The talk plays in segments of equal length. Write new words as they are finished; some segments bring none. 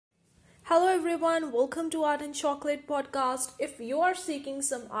Hello everyone, welcome to Art and Chocolate podcast. If you are seeking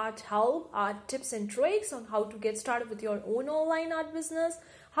some art help, art tips and tricks on how to get started with your own online art business,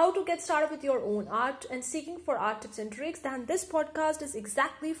 how to get started with your own art and seeking for art tips and tricks, then this podcast is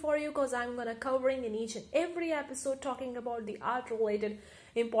exactly for you because I'm going to covering in each and every episode talking about the art related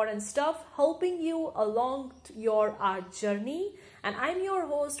important stuff, helping you along your art journey. And I'm your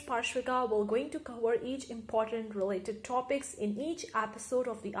host Parshvika. We're going to cover each important related topics in each episode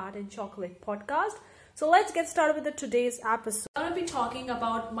of the Art and Chocolate podcast. So let's get started with today's episode. I'm going to be talking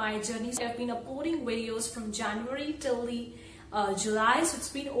about my journey. I've been uploading videos from January till the July, so it's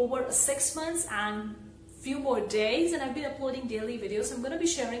been over 6 months and few more days, and I've been uploading daily videos. So I'm going to be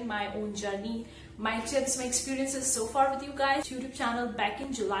sharing my own journey, my tips, my experiences so far with you guys. YouTube channel back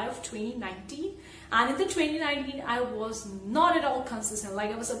in July of 2019, and in the 2019 I was not at all consistent.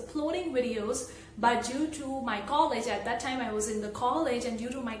 Like I was uploading videos, but due to my college, at that time I was in the college, and due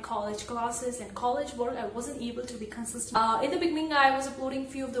to my college classes and college work, I wasn't able to be consistent. In the beginning I was uploading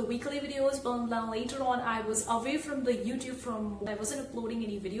few of the weekly videos, but then later on I was away from the YouTube. I wasn't uploading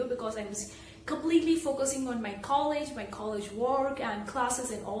any video because I was completely focusing on my college work and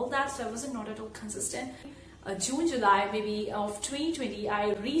classes and all that, so I wasn't not at all consistent. June, July maybe of 2020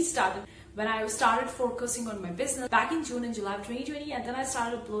 I restarted when I started focusing on my business back in June and July of 2020, and then I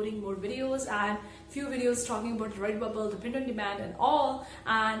started uploading more videos and few videos talking about Redbubble, the print on demand and all.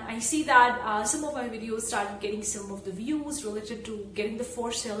 And I see that some of my videos started getting some of the views related to getting the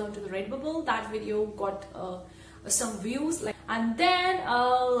for sale onto the Redbubble. That video got some views, and then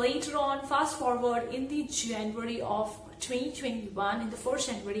later on, fast forward in the January of 2021, in the 1st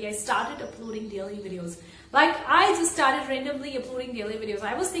January I started uploading daily videos. Like I just started randomly uploading daily videos.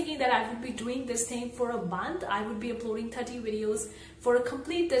 I was thinking that I would be doing this thing for a month. I would be uploading 30 videos for a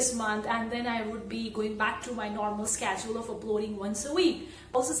complete this month, and then I would be going back to my normal schedule of uploading once a week.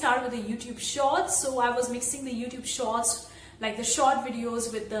 Also started with the YouTube shorts, so I was mixing the YouTube shorts, like the short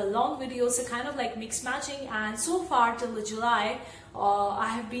videos with the long videos, so kind of like mix matching. And so far till the July I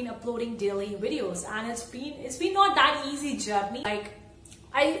have been uploading daily videos, and it's been not that easy journey. Like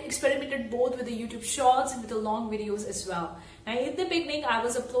I experimented both with the YouTube shorts and with the long videos as well. Now in the beginning I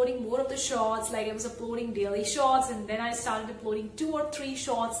was uploading more of the shorts, like I was uploading daily shorts, and then I started uploading 2 or 3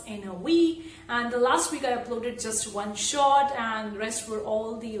 shorts in a week, and the last week I uploaded just 1 short, and the rest were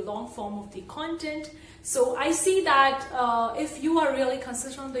all the long form of the content. So I see that if you are really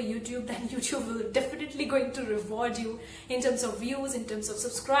consistent on the YouTube, then YouTube will definitely going to reward you in terms of views, in terms of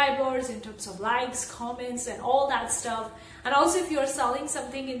subscribers, in terms of likes, comments and all that stuff. And also if you're selling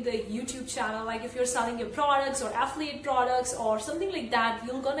something in the YouTube channel, like if you're selling your products or affiliate products or something like that,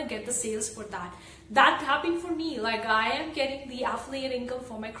 you're gonna get the sales for that. That happened for me. Like I am getting the affiliate income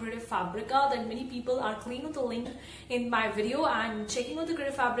for my Creative Fabrica, that many people are clicking on the link in my video and checking on the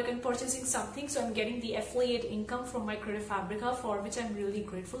Creative Fabrica and purchasing something. So I'm getting the affiliate income from my Creative Fabrica, for which I'm really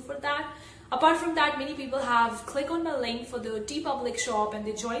grateful for that. Apart from that, many people have clicked on my link for the TeePublic shop and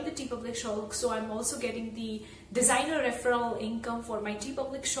they joined the TeePublic shop. So I'm also getting the designer referral income for my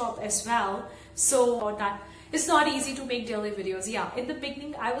TeePublic shop as well. So that it's not easy to make daily videos. Yeah, in the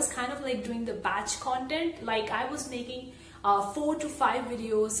beginning I was kind of like doing the batch content. Like I was making 4 to 5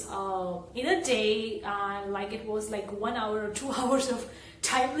 videos in a day, and like it was like 1 hour or 2 hours of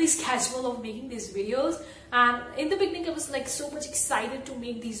timely schedule of making these videos. And in the beginning I was like so much excited to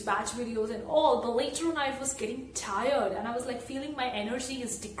make these batch videos and all, but later on I was getting tired and I was like feeling my energy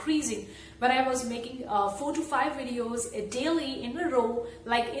is decreasing when I was making 4 to 5 videos daily in a row.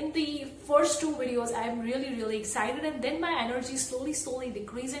 Like in the first 2 videos I'm really excited, and then my energy slowly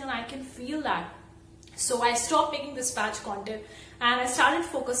decreasing, and I can feel that. So I stopped making this batch content and I started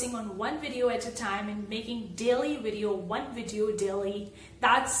focusing on 1 video at a time and making daily video, 1 video daily.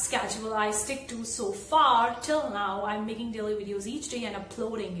 That's schedule I stick to so far till now. I'm making daily videos each day and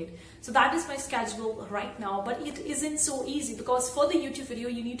uploading it. So that is my schedule right now, but it isn't so easy because for the YouTube video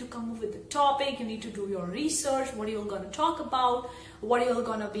you need to come up with the topic, you need to do your research, what you're going to talk about, what you're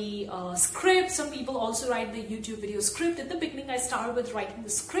going to be script. Some people also write the YouTube video script. At the beginning I started with writing the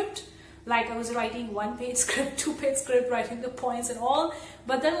script. Like I was writing 1-page script, 2-page script, writing the points and all.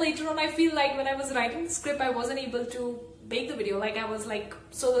 But then later on I feel like when I was writing the script I wasn't able to make the video. Like I was like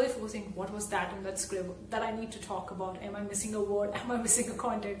solely focusing what was that in that script that I need to talk about. Am I missing a word? Am I missing a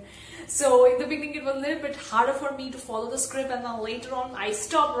content? So in the beginning it was a little bit harder for me to follow the script, and then later on I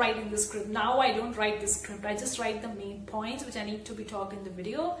stopped writing the script. Now I don't write the script. I just write the main points which I need to be talked in the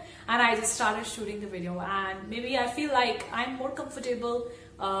video, and I just started shooting the video. And maybe I feel like I'm more comfortable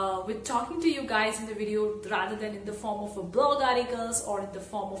with talking to you guys in the video rather than in the form of a blog articles or in the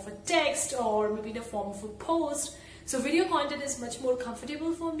form of a text or maybe in the form of a post. So video content is much more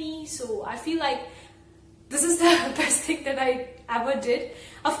comfortable for me. So I feel like this is the best thing that I ever did.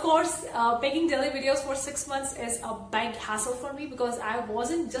 Of course, making daily videos for 6 months is a big hassle for me because I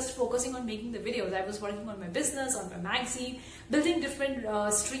wasn't just focusing on making the videos. I was working on my business, on my magazine, building different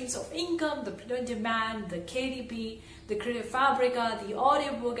streams of income, the print on demand, the KDP, the Creative Fabrica, the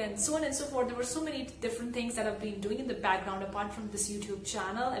audiobook, and so on and so forth. There were so many different things that I've been doing in the background apart from this YouTube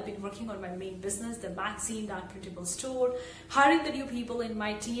channel. I've been working on my main business, the magazine, the Unprintable store, hiring the new people in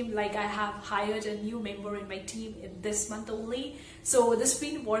my team. Like I have hired a new member in my team in this month only. So this has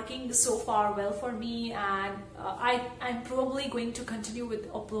been working so far well for me, and I'm probably going to continue with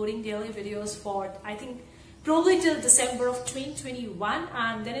uploading daily videos for, I think, probably till December of 2021,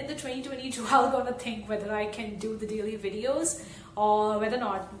 and then in the 2022 I'm gonna think whether I can do the daily videos or whether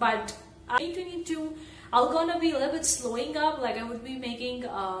not. But 2022 I'm gonna be a little bit slowing up. Like I would be making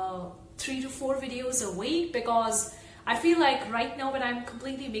 3 to 4 videos a week, because I feel like right now when I'm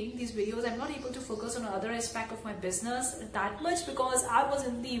completely making these videos, I'm not able to focus on other aspect of my business that much, because I was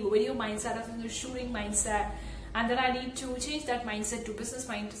in the video mindset, I was in the shooting mindset, and then I need to change that mindset to business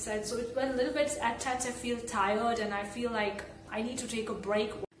mindset. So it's a little bit, at times I feel tired and I feel like I need to take a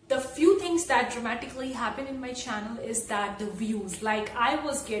break. The few things that dramatically happen in my channel is that the views, like I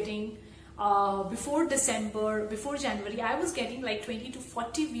was getting before January, I was getting like 20 to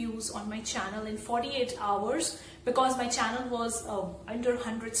 40 views on my channel in 48 hours, because my channel was under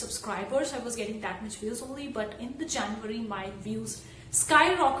 100 subscribers. I was getting that much views only. But in the January, my views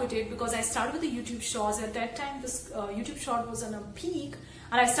skyrocketed because I started with the YouTube shorts. At that time, this YouTube short was on a peak,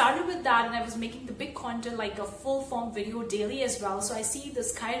 and I started with that, and I was making the big content, like a full form video daily as well. So I see the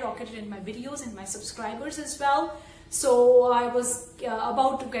skyrocketed in my videos and my subscribers as well. So I was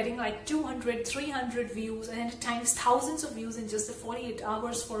about to getting like 200, 300 views, and at times thousands of views in just the 48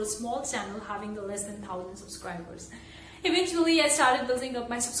 hours for a small channel having the less than 1,000 subscribers. Eventually, I started building up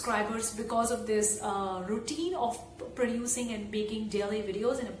my subscribers because of this routine of producing and making daily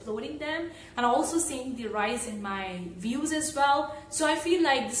videos and uploading them, and also seeing the rise in my views as well. So I feel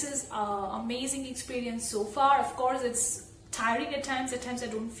like this is an amazing experience so far. Of course, it's tiring at times. At times I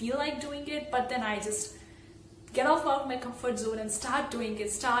don't feel like doing it, but then I just get off out of my comfort zone and start doing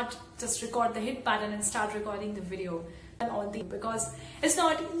it. Just record the hit button and start recording the video. And all the, because it's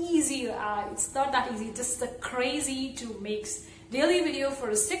not easy, it's not that easy, just crazy to make daily video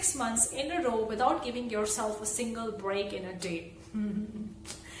for 6 months in a row without giving yourself a single break in a day.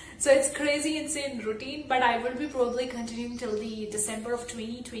 So it's crazy, insane routine, but I will be probably continuing till the December of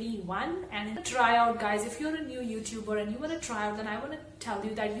 2021. And try out, guys, if you're a new YouTuber and you want to try out, then I want to tell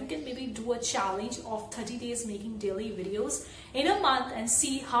you that you can maybe do a challenge of 30 days making daily videos in a month and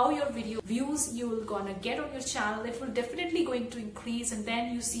see how your video views you're gonna get on your channel. It will definitely going to increase, and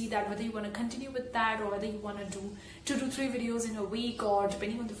then you see that whether you want to continue with that or whether you want to do 2 to 3 videos in a week, or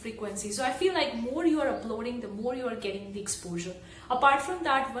depending on the frequency. So I feel like more you are uploading, the more you are getting the exposure. Apart from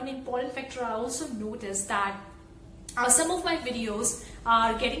that, one important factor I also noticed that some of my videos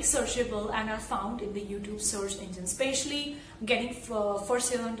are getting searchable and are found in the YouTube search engine, especially getting for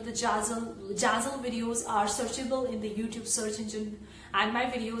sale under the Jazzle videos are searchable in the YouTube search engine, and my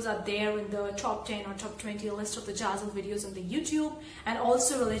videos are there in the top 10 or top 20 list of the Jazzle videos on the YouTube, and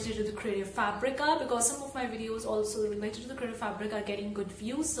also related to the Creative Fabrica, because some of my videos also related to the Creative Fabrica are getting good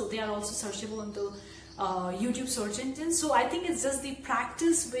views, so they are also searchable on the YouTube search engine. So I think it's just the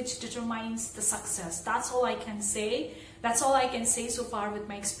practice which determines the success. That's all I can say. That's all I can say so far with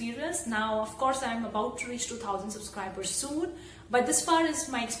my experience. Now, of course, I'm about to reach 2,000 subscribers soon, but this far is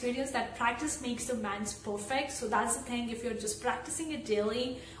my experience that practice makes the man perfect. So that's the thing. If you're just practicing it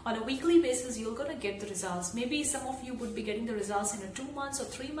daily on a weekly basis, you're gonna get the results. Maybe some of you would be getting the results in 2 months or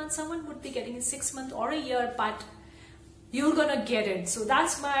 3 months. Someone would be getting in 6 months or a year, but you're gonna get it. So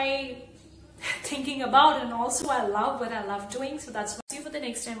that's my thinking about it, and also I love what I love doing. So that's what. See you for the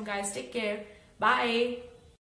next time, guys. Take care. Bye.